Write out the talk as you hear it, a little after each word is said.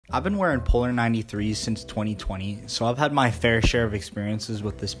I've been wearing Polar 93's since 2020, so I've had my fair share of experiences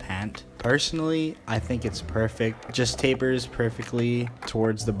with this pant. Personally, I think it's perfect. Just tapers perfectly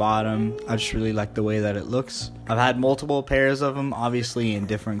towards the bottom. I just really like the way that it looks. I've had multiple pairs of them, obviously in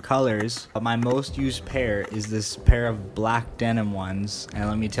different colors, but my most used pair is this pair of black denim ones, and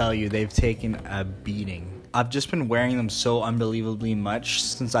let me tell you, they've taken a beating. I've just been wearing them so unbelievably much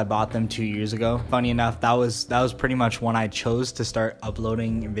since I bought them 2 years ago. Funny enough, that was pretty much when I chose to start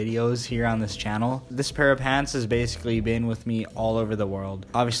uploading videos here on this channel. This pair of pants has basically been with me all over the world.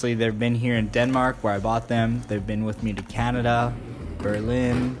 Obviously, they've been here in Denmark where I bought them. They've been with me to Canada,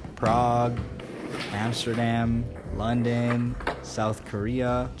 Berlin, Prague, Amsterdam, London, South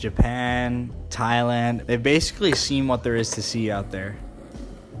Korea, Japan, Thailand. They've basically seen what there is to see out there.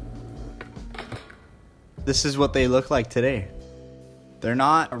 This is what they look like today. They're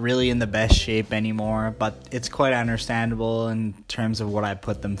not really in the best shape anymore, but it's quite understandable in terms of what I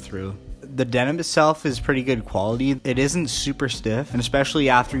put them through. The denim itself is pretty good quality. It isn't super stiff, and especially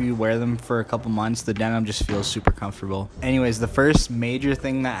after you wear them for a couple months, the denim just feels super comfortable. Anyways, the first major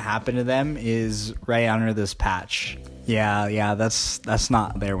thing that happened to them is right under this patch. Yeah, that's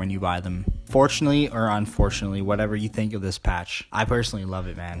not there when you buy them. Fortunately or unfortunately, whatever you think of this patch, I personally love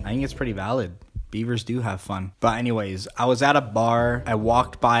it, man. I think it's pretty valid. Beavers do have fun. But anyways, I was at a bar. I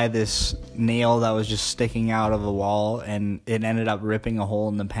walked by this nail that was just sticking out of the wall, and it ended up ripping a hole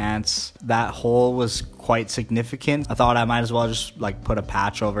in the pants. That hole was quite significant. I thought I might as well just like put a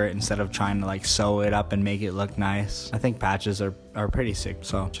patch over it instead of trying to like sew it up and make it look nice. I think patches are pretty sick,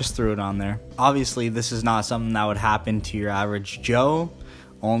 so just threw it on there. Obviously, this is not something that would happen to your average Joe,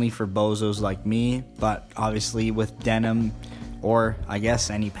 only for bozos like me. But obviously with denim, or I guess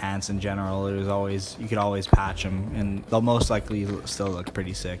any pants in general, you could always patch them and they'll most likely still look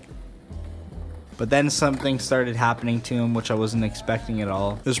pretty sick. But then something started happening to them which I wasn't expecting at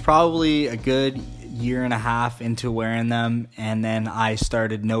all. It was probably a good year and a half into wearing them, and then I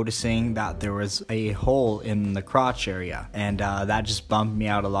started noticing that there was a hole in the crotch area, and that just bummed me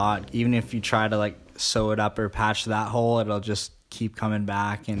out a lot. Even if you try to like sew it up or patch that hole, it'll just keep coming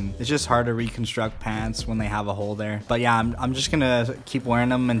back, and it's just hard to reconstruct pants when they have a hole there. But yeah, I'm just gonna keep wearing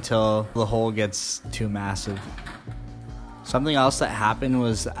them until the hole gets too massive. Something else that happened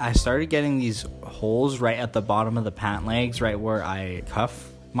was I started getting these holes right at the bottom of the pant legs, right where I cuff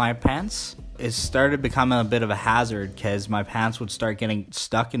my pants. It started becoming a bit of a hazard because my pants would start getting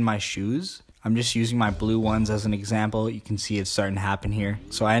stuck in my shoes. I'm just using my blue ones as an example. You can see it's starting to happen here.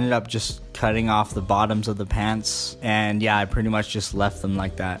 So I ended up just cutting off the bottoms of the pants, and yeah, I pretty much just left them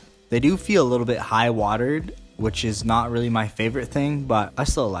like that. They do feel a little bit high watered, which is not really my favorite thing, but I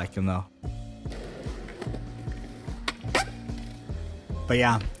still like them though. But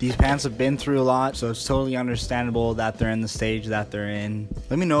yeah, these pants have been through a lot, so it's totally understandable that they're in the stage that they're in.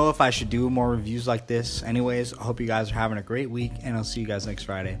 Let me know if I should do more reviews like this. Anyways, I hope you guys are having a great week, and I'll see you guys next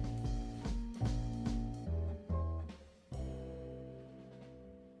Friday.